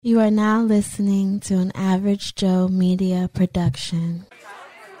You are now listening to an Average Joe Media production.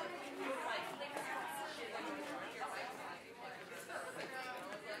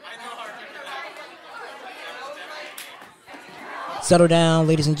 Settle down,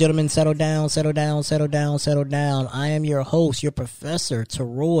 ladies and gentlemen. Settle down, settle down, settle down, settle down. I am your host, your Professor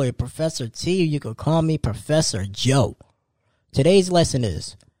Teroy, Professor T. You could call me Professor Joe. Today's lesson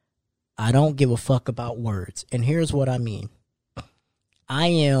is, I don't give a fuck about words. And here's what I mean.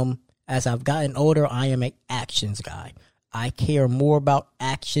 As I've gotten older, I am an actions guy. I care more about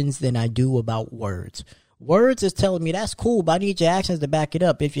actions than I do about words. Words is telling me, that's cool, but I need your actions to back it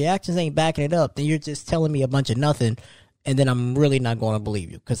up. If your actions ain't backing it up, then you're just telling me a bunch of nothing. And then I'm really not going to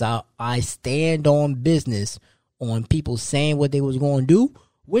believe you, because I stand on business on people saying what they was going to do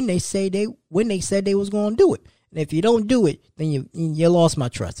when they said they was going to do it. And if you don't do it, then you lost my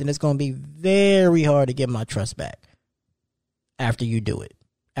trust, and it's going to be very hard to get my trust back after you do it.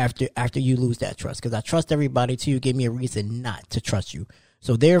 After you lose that trust, because I trust everybody till you give me a reason not to trust you.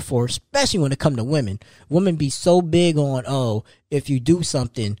 So therefore, especially when it comes to women be so big on, oh, if you do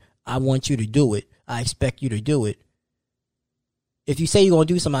something, I want you to do it. I expect you to do it. If you say you're going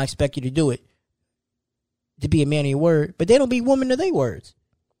to do something, I expect you to do it. To be a man of your word. But they don't be woman of their words.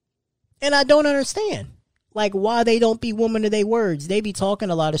 And I don't understand. Like, why they don't be woman of their words. They be talking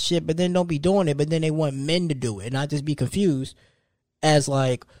a lot of shit, but then don't be doing it. But then they want men to do it. And I just be confused as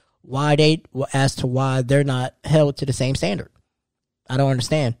like, why they're not held to the same standard. I don't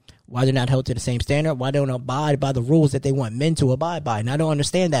understand why they're not held to the same standard. Why they don't abide by the rules that they want men to abide by. And I don't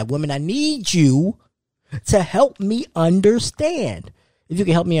understand that. Women, I need you to help me understand. If you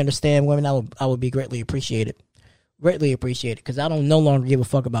can help me understand, women, I would be greatly appreciated. Greatly appreciated, because I don't no longer give a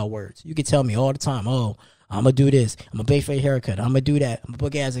fuck about words. You can tell me all the time, oh, I'm going to do this. I'm going to pay for your haircut. I'm going to do that. I'm going to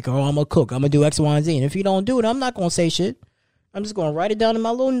book as a girl. I'm going to cook. I'm going to do X, Y, and Z. And if you don't do it, I'm not going to say shit. I'm just going to write it down in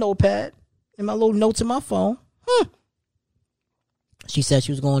my little notepad, in my little notes in my phone. She said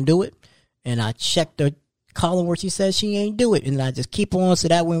she was going to do it, and I checked her column where she says she ain't do it, and I just keep on, so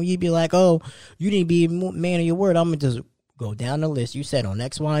that when you be like, oh, you didn't be a man of your word, I'm going to just go down the list. You said on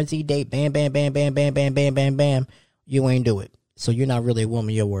X, Y, and Z date, bam, bam, bam, bam, bam, bam, bam, bam, bam, you ain't do it. So you're not really a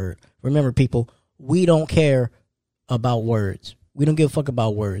woman of your word. Remember, people, we don't care about words. We don't give a fuck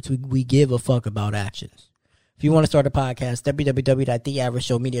about words. We give a fuck about actions. If you want to start a podcast,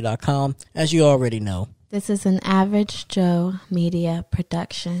 www.theaveragejoemedia.com. As you already know, This is an Average Joe Media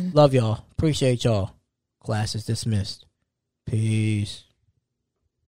production. Love y'all. Appreciate y'all. Class is dismissed. Peace.